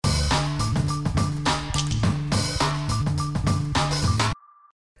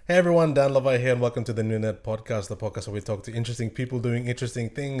Hey everyone, Dan Levi here, and welcome to the NewNet Podcast, the podcast where we talk to interesting people doing interesting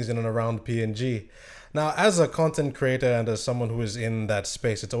things in and around PNG. Now, as a content creator and as someone who is in that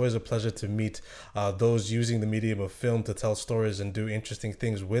space, it's always a pleasure to meet those using the medium of film to tell stories and do interesting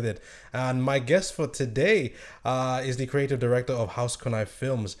things with it. And my guest for today is the creative director of House Konai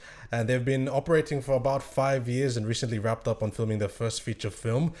Films. And they've been operating for about 5 years and recently wrapped up on filming their first feature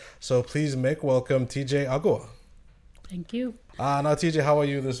film. So please make welcome TJ Agua. Thank you. Now, TJ, how are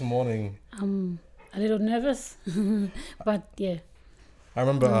you this morning? I'm a little nervous, but yeah. I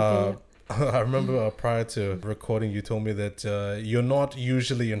remember, Okay. I remember prior to recording, you told me that you're not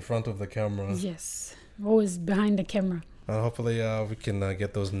usually in front of the camera. Yes, always behind the camera. Hopefully, we can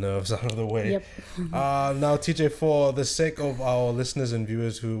get those nerves out of the way. Yep. Now, TJ, for the sake of our listeners and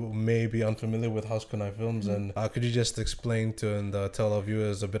viewers who may be unfamiliar with House Konai Films, and could you just explain to and tell our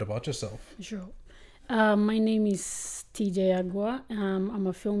viewers a bit about yourself? Sure. My name is TJ Agua. I'm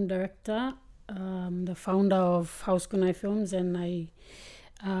a film director, the founder of House Konai Films, and I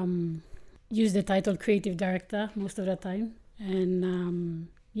use the title creative director most of the time. And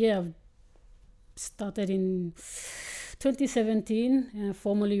I've started in 2017,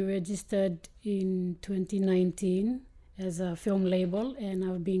 formally registered in 2019 as a film label, and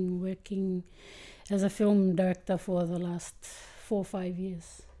I've been working as a film director for the last 4 or 5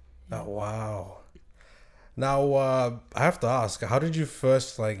 years. Oh, wow. Now, I have to ask, how did you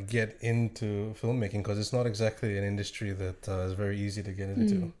first get into filmmaking? Because it's not exactly an industry that is very easy to get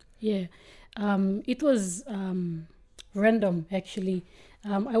into. It was random, actually.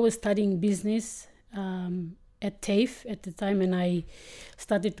 I was studying business at TAFE at the time, and I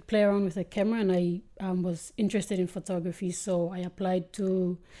started to play around with a camera, and I was interested in photography, so I applied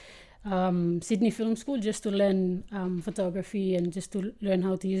to Sydney Film School just to learn photography and just to learn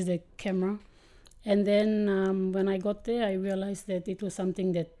how to use the camera. And then when I got there, I realized that it was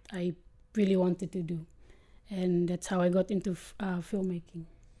something that I really wanted to do. And that's how I got into filmmaking.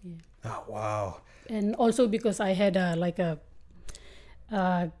 Yeah. Oh, wow. And also because I had a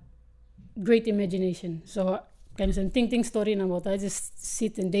great imagination. So kind of thinking story and about I just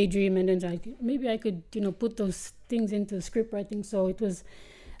sit and daydream, and then maybe I could put those things into script writing. So it was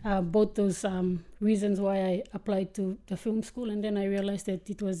both those reasons why I applied to the film school, and then I realized that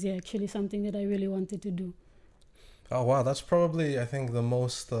it was actually something that I really wanted to do. Oh, wow. That's probably, I think, the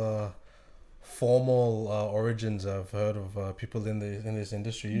most formal origins I've heard of people in this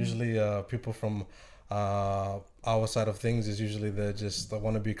industry. Usually people from our side of things is usually they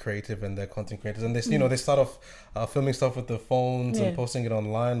want to be creative and they're content creators, and they start off filming stuff with their phones and posting it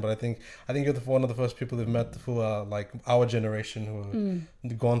online. But I think you're one of the first people they've met who are like our generation who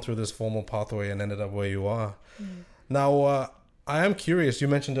have gone through this formal pathway and ended up where you are. Now, I am curious. You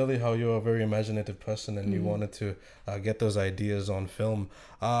mentioned earlier how you're a very imaginative person and you wanted to get those ideas on film.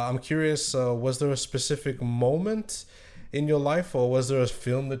 I'm curious, was there a specific moment in your life, or was there a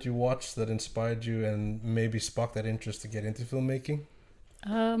film that you watched that inspired you and maybe sparked that interest to get into filmmaking?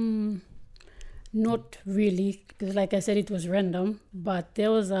 Not really, because like I said, it was random. But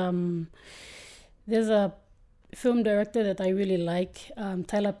there's a film director that I really like,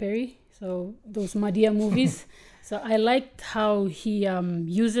 Tyler Perry. So those Madea movies. So I liked how he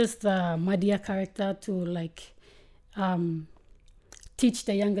uses the Madea character to teach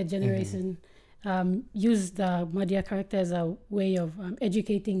the younger generation. Use the Madea character as a way of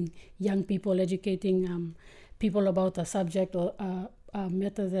educating young people, educating people about a subject or a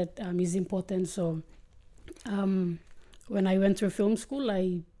matter that is important. So when I went through film school,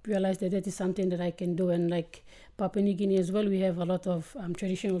 I realized that is something that I can do. And like Papua New Guinea as well, we have a lot of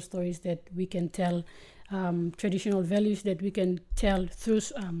traditional stories that we can tell, traditional values that we can tell through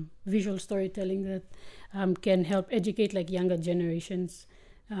visual storytelling that can help educate younger generations.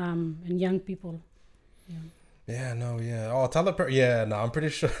 And young people. Oh, Tyler Perry. I'm pretty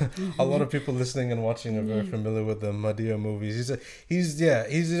sure a lot of people listening and watching are very familiar with the Madea movies. He's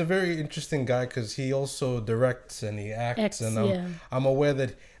a very interesting guy because he also directs and he acts, and I'm aware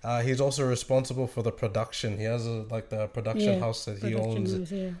that he's also responsible for the production. He has the production house that he owns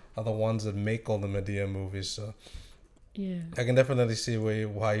are the ones that make all the Madea movies. So I can definitely see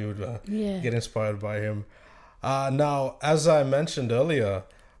why you would get inspired by him. Now, as I mentioned earlier,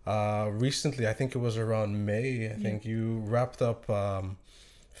 recently, I think it was around May, I think you wrapped up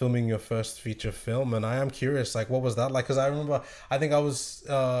filming your first feature film, and I am curious, what was that like? Because I remember, I think I was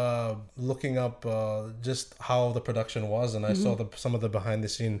looking up just how the production was, and I saw some of the behind the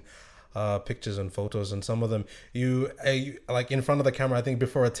scene pictures and photos, and some of them you in front of the camera. I think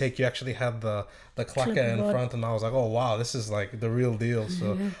before a take you actually had the clacker in front, and I was like, oh wow, this is the real deal.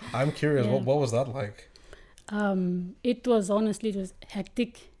 So I'm curious, what was that like? It was honestly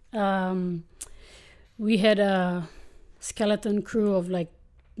hectic. We had a skeleton crew of like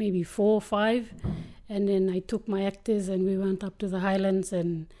maybe 4 or 5, and then I took my actors and we went up to the Highlands,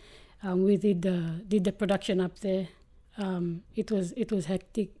 and we did the production up there. It was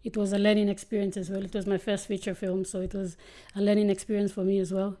hectic. It was a learning experience as well. It was my first feature film, so it was a learning experience for me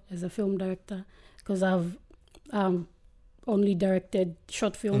as well as a film director, because I've only directed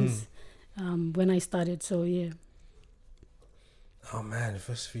short films when I started. So yeah. Oh man,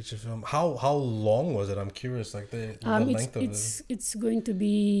 first feature film. How long was it? I'm curious. Like the length of it. It's going to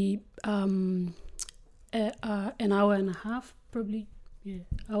be an hour and a half, probably. Yeah,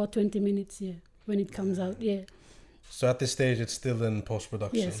 hour 20 minutes. Yeah, when it comes out. Yeah. So at this stage, it's still in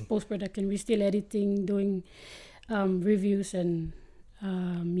post-production? Yes, post-production. We're still editing, doing reviews and,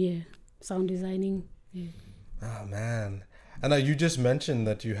 sound designing. Yeah. Oh, man. And you just mentioned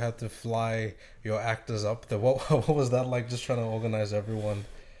that you had to fly your actors up there. What was that like, just trying to organize everyone?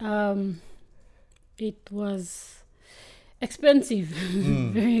 It was expensive,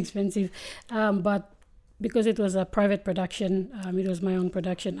 very expensive. But because it was a private production, it was my own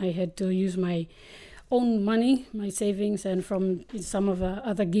production, I had to use my own money, my savings, and from some of the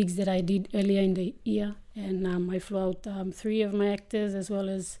other gigs that I did earlier in the year. And I flew out 3 of my actors, as well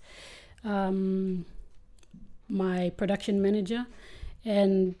as my production manager,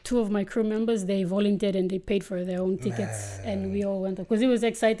 and 2 of my crew members. They volunteered and they paid for their own tickets. Man. And we all went up because it was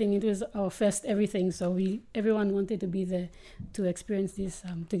exciting. It was our first everything, so everyone wanted to be there to experience this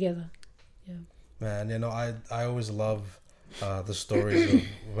together. Yeah. Man, I always love the stories of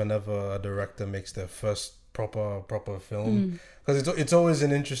whenever a director makes their first proper film, because it's always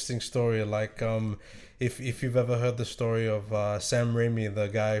an interesting story. Like if you've ever heard the story of Sam Raimi, the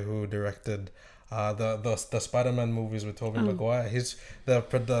guy who directed the Spider-Man movies with Tobey Maguire,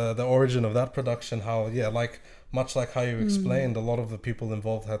 the origin of that production, how much like how you explained, a lot of the people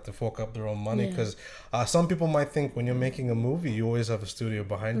involved had to fork up their own money, because some people might think when you're making a movie you always have a studio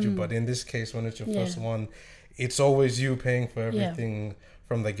behind you, but in this case, when it's your first one, it's always you paying for everything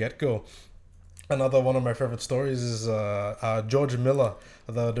from the get-go. Another one of my favorite stories is George Miller,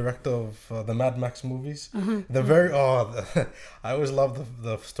 the director of the Mad Max movies. I always love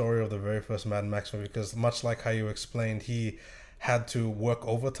the story of the very first Mad Max movie, because much like how you explained, he had to work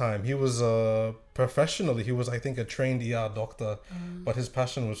overtime. He was professionally, he was, I think, a trained ER doctor, but his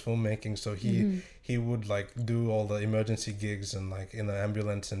passion was filmmaking, so he would do all the emergency gigs and in the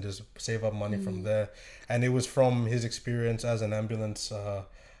ambulance and just save up money from there. And it was from his experience as an ambulance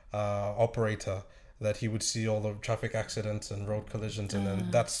operator that he would see all the traffic accidents and road collisions, and then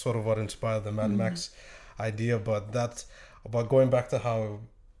that's sort of what inspired the Mad Max idea. But going back to how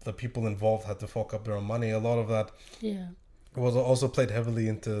the people involved had to fork up their own money, a lot of that was also played heavily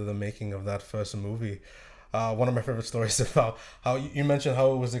into the making of that first movie. One of my favorite stories about how you mentioned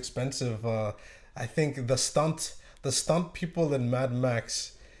how it was expensive. I think the stunt people in Mad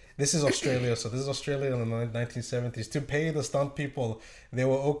Max, this is Australia, so this is Australia in the 1970s. To pay the stunt people, they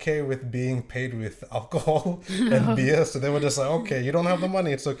were okay with being paid with alcohol and beer. So they were just like, okay, you don't have the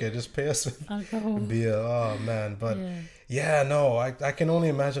money, it's okay, just pay us with beer. Oh man, but I can only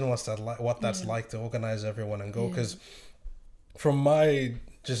imagine what that's like to organize everyone and go. Because from my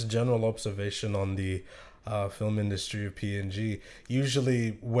just general observation on the film industry of PNG,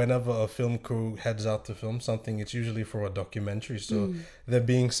 usually whenever a film crew heads out to film something, it's usually for a documentary, so they're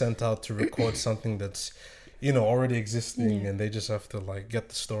being sent out to record something that's already existing, and they just have to get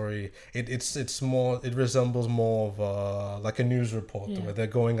the story. It resembles more of like a news report where they're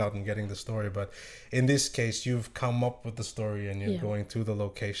going out and getting the story, but in this case you've come up with the story and you're going to the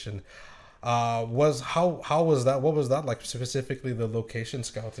location. How was that? What was that like, specifically the location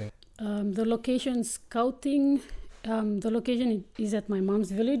scouting? The location scouting, the location is at my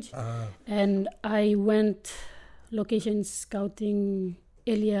mom's village, and I went location scouting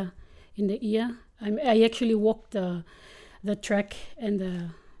earlier in the year. I actually walked the track and the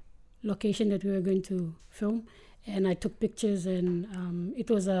location that we were going to film, and I took pictures, and it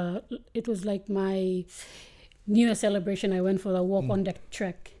was like my New Year celebration. I went for a walk on that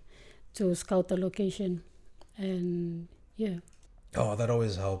track to scout the location, and Oh, that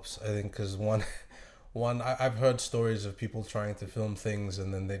always helps, I think, because I've heard stories of people trying to film things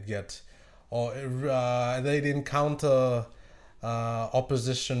and then they'd encounter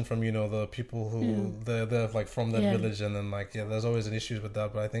opposition from the people who they're from that village, and then there's always an issue with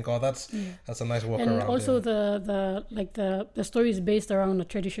that. But I think that's a nice walk around. And also the story is based around a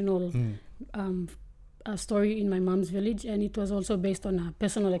traditional a story in my mom's village, and it was also based on a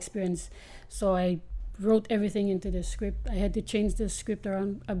personal experience. So I wrote everything into the script. I had to change the script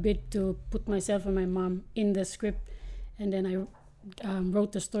around a bit to put myself and my mom in the script, and then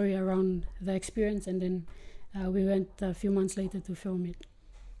wrote the story around the experience, and then we went a few months later to film it.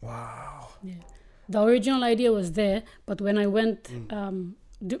 Wow. Yeah, the original idea was there, but when I went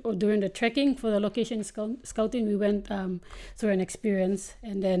during the trekking for the location scouting, we went through an experience,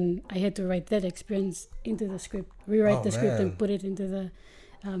 and then I had to write that experience into the script, rewrite the script, and put it into the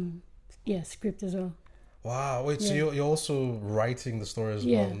script as well. Wow, wait, so you're also writing the story as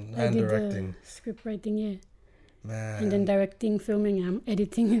well, and directing? Script writing, yeah. Man. And then directing, filming,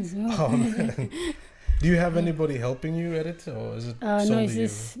 editing as well. Oh, man. Do you have anybody helping you edit, or is it solely no, it's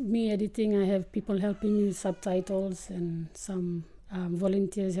just me editing. I have people helping me with subtitles and some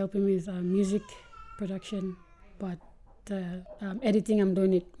volunteers helping me with music production, but editing, I'm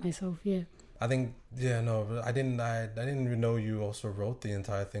doing it myself, yeah. I think, I didn't even know you also wrote the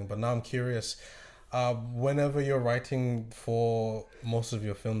entire thing, but now I'm curious. Whenever you're writing for most of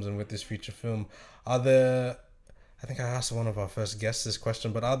your films and with this feature film, I think I asked one of our first guests this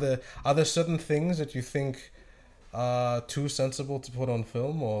question, but are there certain things that you think are too sensible to put on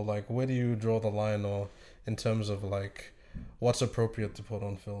film, or like where do you draw the line, or in terms of like what's appropriate to put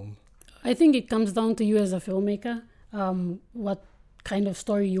on film? I think it comes down to you as a filmmaker, what kind of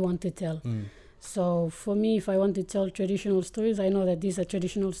story you want to tell. So for me, if I want to tell traditional stories, I know that these are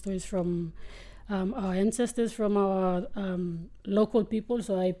traditional stories from our ancestors, from our local people,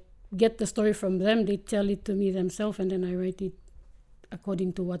 so I get the story from them, they tell it to me themselves, and then I write it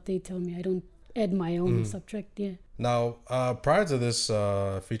according to what they tell me. I don't add my own, subtract, yeah. Now, prior to this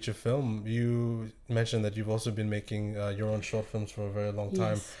feature film, you mentioned that you've also been making your own short films for a very long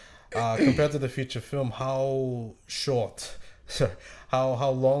time. Yes. Compared to the feature film, how short,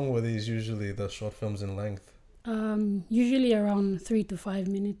 how long were these usually, the short films in length? Usually around 3 to 5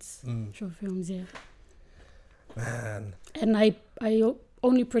 minutes, short films, yeah. Man. And I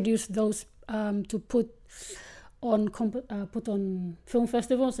only produce those to put on film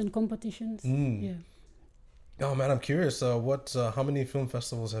festivals and competitions. Yeah. Oh man, I'm curious. How many film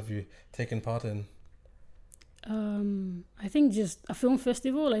festivals have you taken part in? I think just a film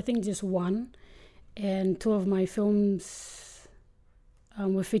festival. I think just one, and 2 of my films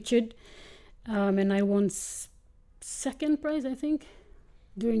were featured, and I won second prize. I think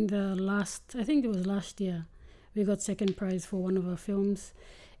during I think it was last year. We got second prize for one of our films,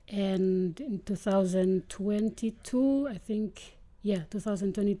 and in 2022, I think,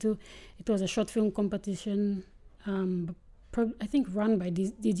 2022, it was a short film competition, I think run by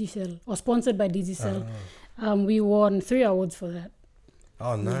Digicel or sponsored by Digicel. We won 3 awards for that.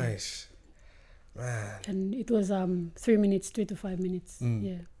 Oh, nice. Man. And it was 3 minutes, 3 to 5 minutes.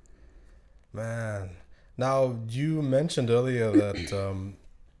 Yeah. Man. Now, you mentioned earlier that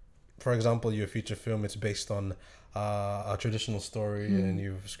for example, your feature film, it's based on a traditional story, and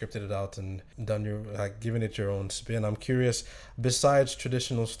you've scripted it out and done given it your own spin. I'm curious, besides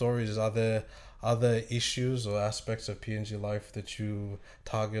traditional stories, are there other issues or aspects of PNG life that you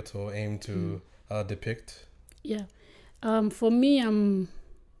target or aim to depict? Yeah. For me,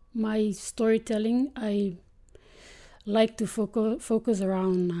 my storytelling, I like to focus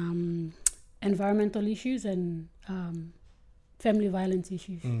around environmental issues and family violence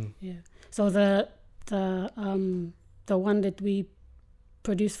issues. Yeah. So the one that we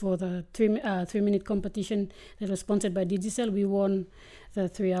produced for the 3 minute competition that was sponsored by Digicel, we won the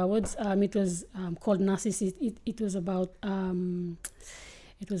 3 awards. It was called Narcissist. It was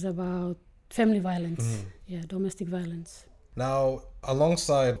about family violence. Yeah, domestic violence. Now,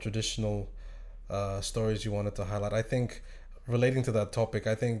 alongside traditional stories you wanted to highlight, I think relating to that topic,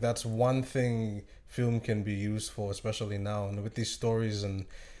 I think that's one thing film can be used for, especially now, and with these stories, and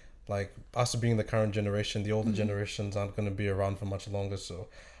like us being the current generation, the older generations aren't going to be around for much longer, so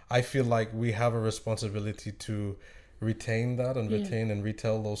I feel like we have a responsibility to retain that and retain and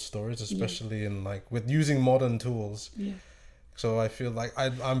retell those stories, especially in like with using modern tools. So I feel like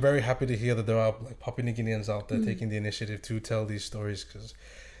I'm very happy to hear that there are like Papua New Guineans out there taking the initiative to tell these stories, because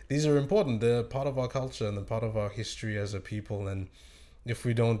these are important. They're part of our culture and they're part of our history as a people, and if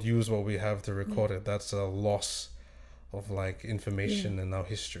we don't use what we have to record it, that's a loss of like information in our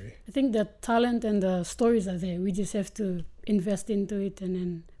history. I think the talent and the stories are there. We just have to invest into it and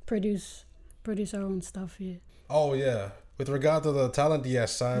then produce our own stuff here. Oh yeah. With regard to the talent,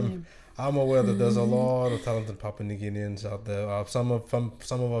 yes, I'm aware that there's a lot of talented Papua New Guineans out there. Some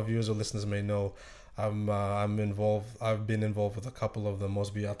of our viewers or listeners may know I'm involved. I've been involved with a couple of the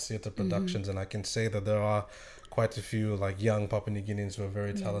Mosby Arts Theatre productions, and I can say that there are quite a few like young Papua New Guineans who are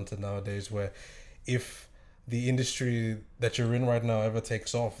very talented nowadays. Where if the industry that you're in right now ever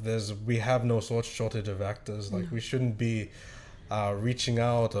takes off, we have no such shortage of actors. Like we shouldn't be reaching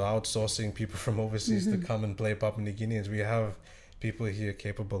out or outsourcing people from overseas to come and play Papua New Guineans. We have people here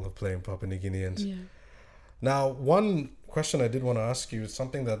capable of playing Papua New Guineans. Yeah. Now, one question I did want to ask you is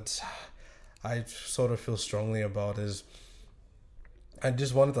something that I sort of feel strongly about is I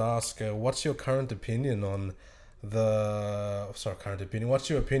just wanted to ask, what's your current opinion on what's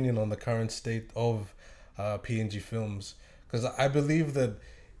your opinion on the current state of PNG films? Because I believe that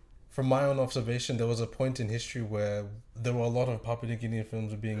from my own observation, there was a point in history where there were a lot of Papua New Guinean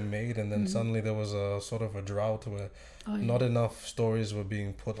films being made, and then suddenly there was a sort of a drought where not enough stories were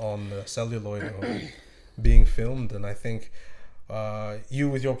being put on the celluloid or being filmed. And I think you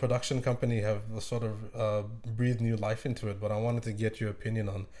with your production company have sort of breathed new life into it, but I wanted to get your opinion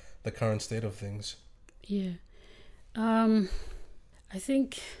on the current state of things. Yeah. I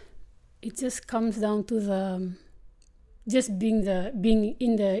think it just comes down to the just being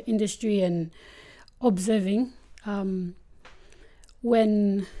in the industry and observing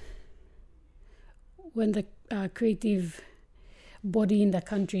when the creative body in the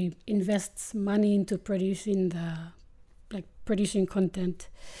country invests money into producing content,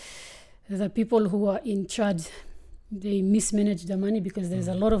 the people who are in charge, they mismanage the money because there's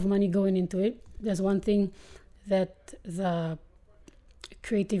a lot of money going into it. There's one thing that the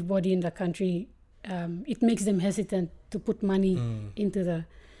creative body in the country, it makes them hesitant to put money into the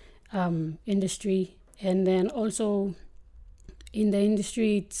industry. And then also in the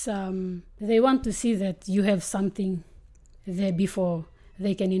industry, it's they want to see that you have something there before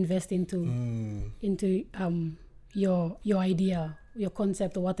they can invest into your idea, your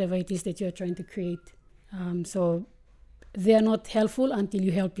concept, or whatever it is that you're trying to create. So they are not helpful until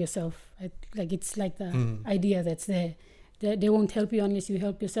you help yourself. It's like the idea that's there. They won't help you unless you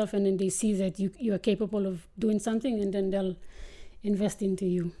help yourself, and then they see that you are capable of doing something, and then they'll invest into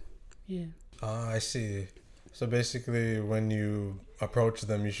you. Yeah. I see. So basically, when you approach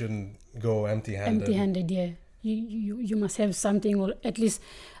them, you shouldn't go empty-handed. Empty-handed, yeah. You must have something, or at least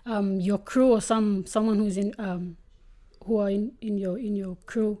your crew or someone who's in who are in your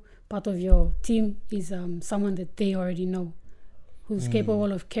crew, part of your team is someone that they already know, who's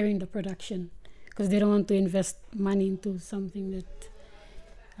capable of carrying the production. Because they don't want to invest money into something that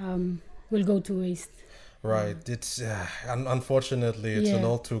will go to waste. Right. It's unfortunately it's an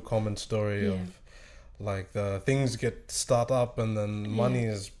all too common story of like the things get start up and then money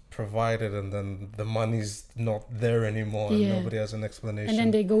is provided and then the money's not there anymore and nobody has an explanation. And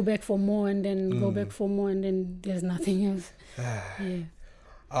then they go back for more and then go back for more and then there's nothing else.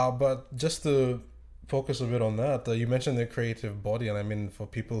 But just to focus a bit on that, you mentioned the creative body, and I mean for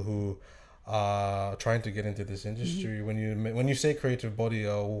people who trying to get into this industry, when you say creative body,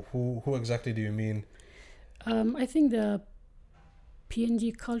 who exactly do you mean? I think the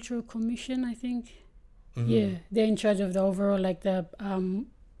PNG Cultural Commission, I think. Yeah, they're in charge of the overall, like the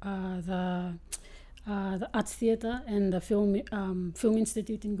Arts Theatre and the Film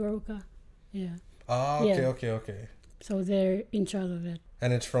Institute in Goroka. Yeah. Okay. So they're in charge of that.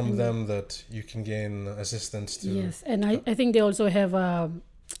 And it's from them that you can gain assistance to. Yes, and I think they also have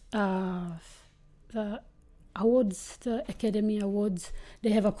the awards, the Academy Awards. They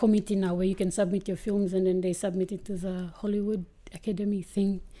have a committee now where you can submit your films and then they submit it to the Hollywood Academy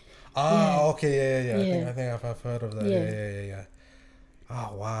thing. Okay, yeah. I think I've heard of that. Yeah.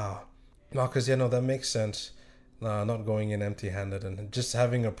 Oh, wow. No, because, that makes sense. Not going in empty-handed and just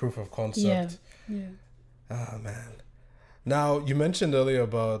having a proof of concept. Yeah. Ah, man. Now, you mentioned earlier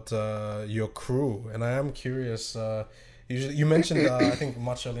about your crew, and I am curious. You mentioned, I think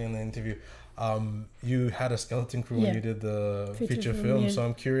much earlier in the interview, you had a skeleton crew when you did the feature film. So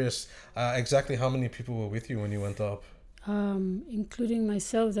I'm curious exactly how many people were with you when you went up? Including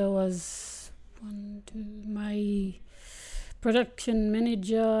myself, there was my production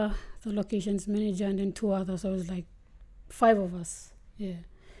manager, the locations manager, and then 2 others. So it was like 5 of us. Yeah.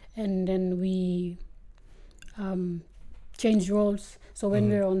 And then we changed roles. So when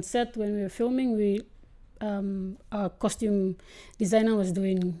we were on set, when we were filming, our costume designer was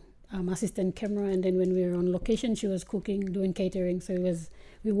doing assistant camera, and then when we were on location, she was cooking, doing catering. So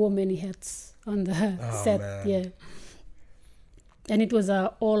we wore many hats on the set. Man. Yeah. And it was an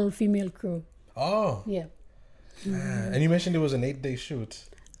all-female crew. Oh. Yeah. Man. And you mentioned it was an 8-day shoot.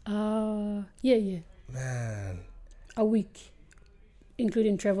 Yeah. Man. A week,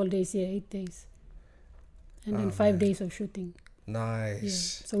 including travel days. 8 days. And then 5 days of shooting. Nice.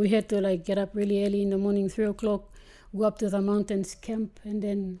 Yeah. So we had to get up really early in the morning, 3:00, go up to the mountains, camp, and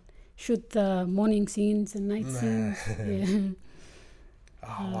then shoot the morning scenes and night scenes. Yeah.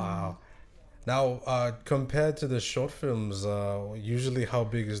 Oh, wow. Now, compared to the short films, usually how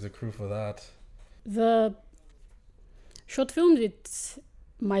big is the crew for that? The short films, it's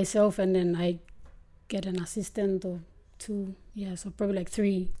myself and then I get an assistant or 2. Yeah, so probably like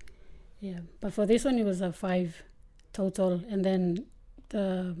 3. Yeah, but for this one it was a 5 total, and then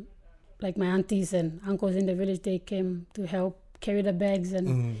my aunties and uncles in the village, they came to help carry the bags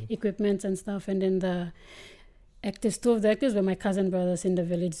and equipment and stuff, and then the actors, 2 of the actors were my cousin brothers in the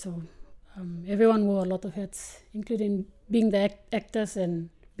village, so everyone wore a lot of hats, including being the actors and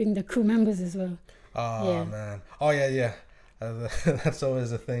being the crew members as well. Man. Yeah. That's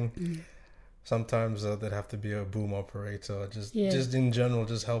always a thing. Sometimes there'd have to be a boom operator, just in general,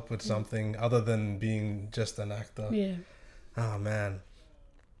 just help with something other than being just an actor. Yeah. Oh man.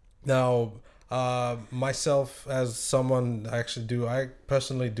 Now, myself, as someone, I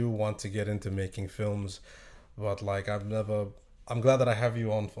personally do want to get into making films, but like I'm glad that I have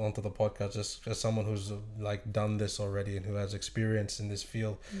you onto the podcast, just as someone who's like done this already and who has experience in this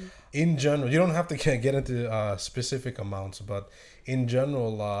field. In general, you don't have to get into specific amounts, but in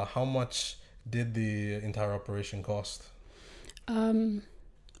general, how much did the entire operation cost? Again,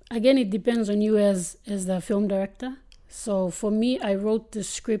 it depends on you as the film director. So for me, I wrote the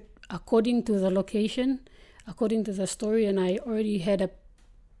script according to the location, according to the story, and I already had a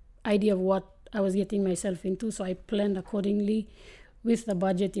idea of what I was getting myself into, so I planned accordingly with the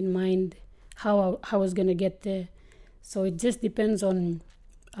budget in mind, how I was going to get there. So it just depends on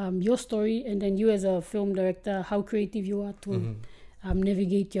your story, and then you as a film director, how creative you are to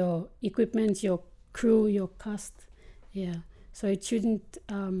navigate your equipment, your crew, your cast. Yeah, so it shouldn't,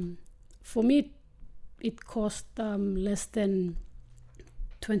 for me, it cost less than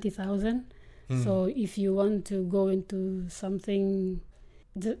 20,000. So if you want to go into something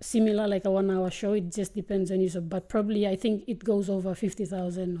similar, like a 1-hour show, it just depends on you. So, but probably I think it goes over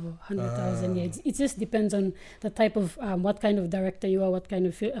 50,000 or 100,000. Yeah, it just depends on the type of what kind of director you are, what kind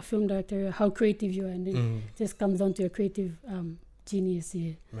of a film director you are, how creative you are, and then it just comes down to your creative genius.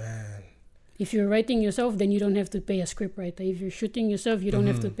 Yeah, man. If you're writing yourself, then you don't have to pay a script writer. If you're shooting yourself, you don't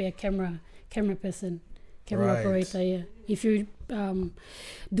have to pay a camera person, camera operator. Yeah, if you're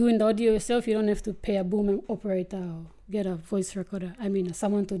doing the audio yourself, you don't have to pay a boom operator or get a voice recorder. I mean,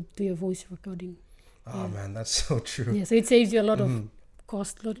 someone to do your voice recording. Oh man, that's so true. Yeah, so it saves you a lot of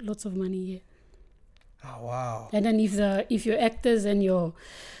cost, lots of money. Yeah. Oh wow. And then if your actors and your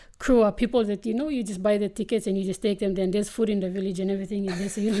crew are people that you just buy the tickets and you just take them. Then there's food in the village and everything is there,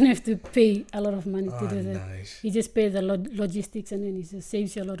 so you don't have to pay a lot of money to do that. Nice. You just pay the logistics, and then it just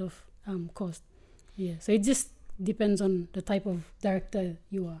saves you a lot of cost. Yeah, so it just depends on the type of director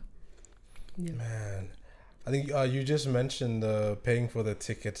you are. Yeah. Man, I think you just mentioned paying for the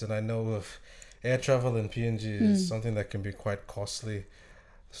tickets, and I know of air travel in PNG is something that can be quite costly.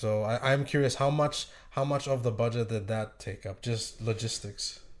 So I'm curious, how much of the budget did that take up? Just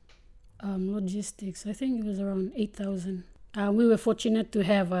logistics. Logistics, I think it was around 8,000. We were fortunate to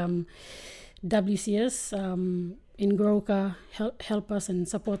have WCS in Goroka help us and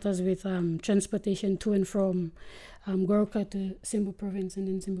support us with transportation to and from Goroka to Simbu Province, and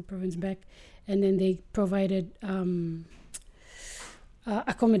then Simbu Province back. And then they provided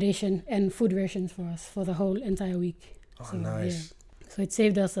accommodation and food rations for us for the whole entire week. Oh, so, nice. Yeah. So it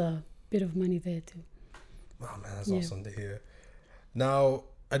saved us a bit of money there too. Oh man, that's awesome to hear. Now,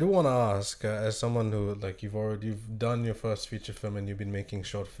 I do want to ask, as someone who, like, you've done your first feature film and you've been making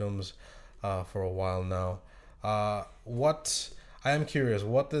short films for a while now. I am curious,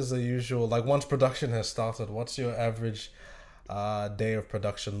 what is the usual, like, once production has started, what's your average day of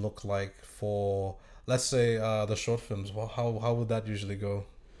production look like for, let's say, the short films? How would that usually go?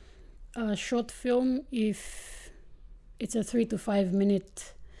 Short film, if it's a 3 to 5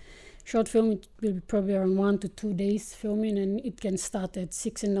 minute short film, it will be probably around 1 to 2 days filming, and it can start at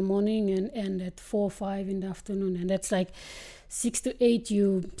 6 in the morning and end at 4 or 5 in the afternoon. And that's like 6 to 8,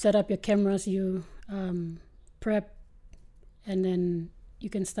 you set up your cameras, you prep, and then you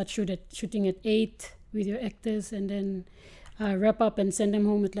can start shooting at 8 with your actors, and then wrap up and send them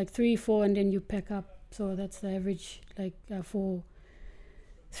home at like 3, 4, and then you pack up. So that's the average, like for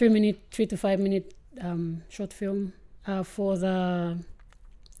 3 to 5 minute short film.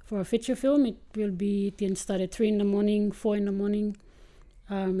 For a feature film, it can start at 3 in the morning, 4 in the morning,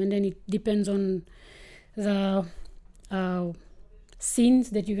 and then it depends on the scenes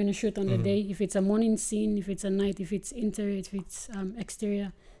that you're going to shoot on the day. If it's a morning scene, if it's a night, if it's interior, if it's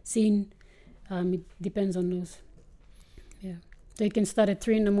exterior scene, it depends on those. Yeah, so you can start at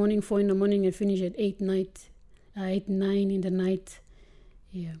 3 in the morning, 4 in the morning, and finish at 8, 9 in the night.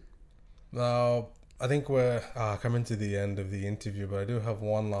 Yeah. Now, I think we're coming to the end of the interview, but I do have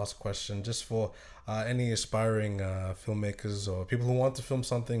one last question, just for any aspiring filmmakers or people who want to film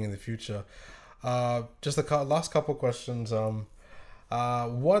something in the future. Just the last couple questions.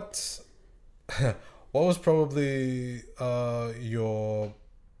 What what was probably your,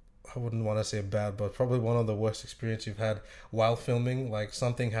 I wouldn't want to say bad, but probably one of the worst experience you've had while filming? Like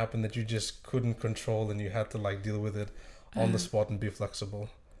something happened that you just couldn't control and you had to like deal with it on the spot and be flexible.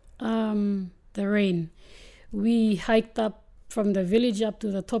 The rain. We hiked up from the village up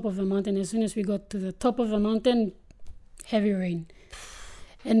to the top of the mountain. As soon as we got to the top of the mountain, heavy rain.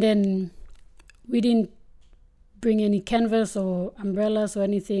 And then we didn't bring any canvas or umbrellas or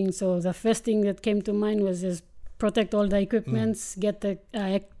anything. So the first thing that came to mind was just protect all the equipments, get the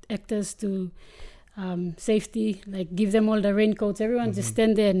actors to safety, like give them all the raincoats. Everyone just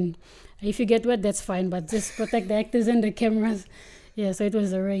stand there, and if you get wet, that's fine, but just protect the actors and the cameras. Yeah, so it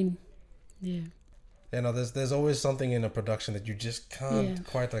was the rain. Yeah. You know, there's always something in a production that you just can't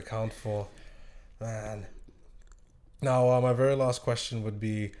quite account for, man. Now, my very last question would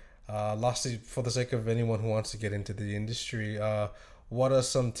be, lastly, for the sake of anyone who wants to get into the industry, what are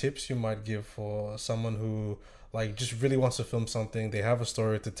some tips you might give for someone who like just really wants to film something? They have a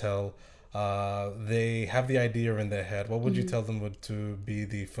story to tell. They have the idea in their head. What would you tell them to be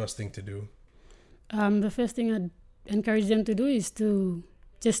the first thing to do? The first thing I'd encourage them to do is to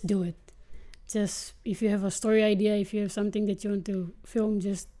just do it. Just if you have a story idea, if you have something that you want to film,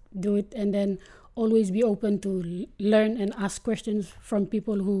 just do it, and then always be open to learn and ask questions from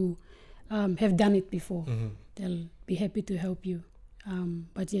people who have done it before. They'll be happy to help you.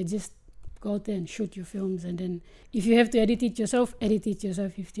 But yeah, just go out there and shoot your films, and then if you have to edit it yourself, edit it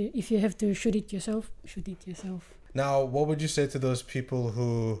yourself. If you have to shoot it yourself, shoot it yourself. Now, what would you say to those people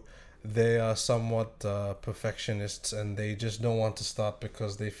who they are somewhat perfectionists and they just don't want to start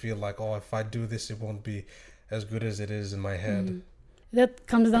because they feel like, oh, if I do this, it won't be as good as it is in my head? That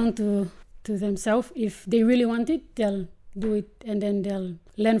comes down to themselves. If they really want it, they'll do it, and then they'll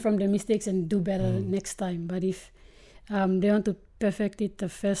learn from their mistakes and do better next time. But if they want to perfect it the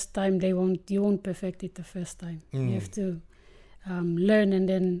first time, you won't perfect it the first time. You have to learn, and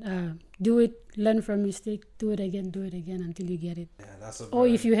then do it, learn from mistake, do it again until you get it. Or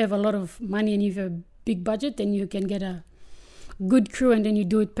if you have a lot of money and you have a big budget, then you can get a good crew, and then you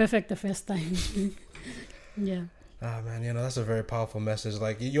do it perfect the first time. Yeah. Ah, man, that's a very powerful message.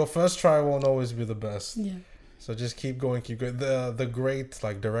 Like, your first try won't always be the best. Yeah. So just keep going. The great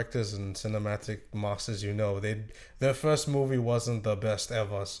like directors and cinematic masters, their first movie wasn't the best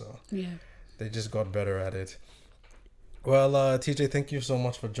ever, so yeah, they just got better at it. Well, TJ, thank you so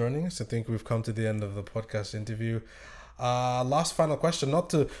much for joining us. I think we've come to the end of the podcast interview. Last final question, not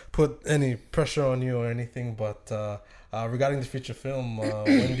to put any pressure on you or anything, but regarding the feature film,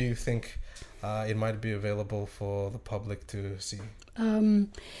 when do you think it might be available for the public to see?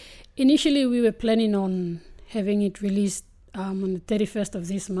 Initially, we were planning on having it released on the 31st of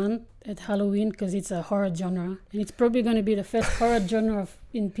this month at Halloween, because it's a horror genre, and it's probably going to be the first horror genre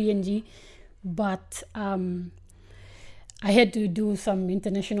in PNG. But I had to do some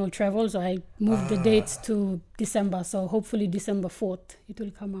international travel, so I moved the dates to December. So hopefully December 4th it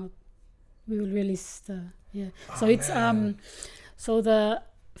will come out. We will release So it's so the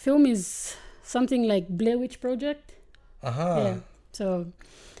film is something like Blair Witch Project. Yeah. So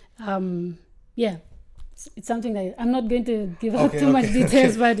it's something like, I'm not going to give out too much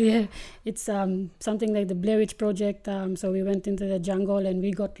details, but yeah, it's something like the Blair Witch Project. So we went into the jungle and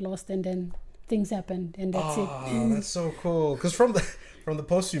we got lost, and then things happened, and that's it. That's so cool. Because from the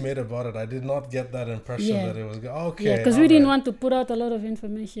post you made about it, I did not get that impression that it was okay. Yeah, because we didn't want to put out a lot of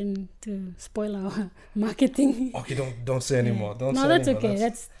information to spoil our marketing. Okay, don't say anymore. No, that's okay.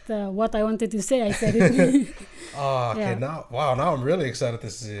 That's what I wanted to say. I said it. Okay. Now I'm really excited to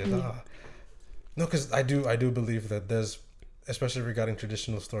see it. No, because I do believe that there's, especially regarding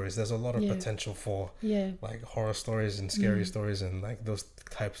traditional stories, there's a lot of potential for like horror stories and scary stories and like those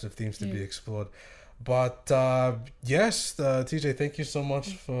types of themes to be explored. But yes, TJ, thank you so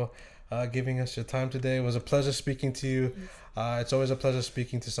much for giving us your time today. It was a pleasure speaking to you. It's always a pleasure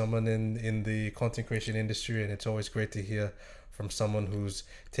speaking to someone in the content creation industry, and it's always great to hear from someone who's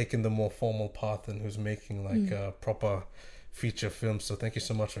taken the more formal path and who's making like a proper feature film. So thank you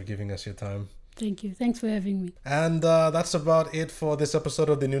so much for giving us your time. Thank you. Thanks for having me. And that's about it for this episode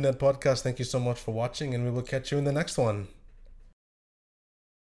of the New Net Podcast. Thank you so much for watching, and we will catch you in the next one.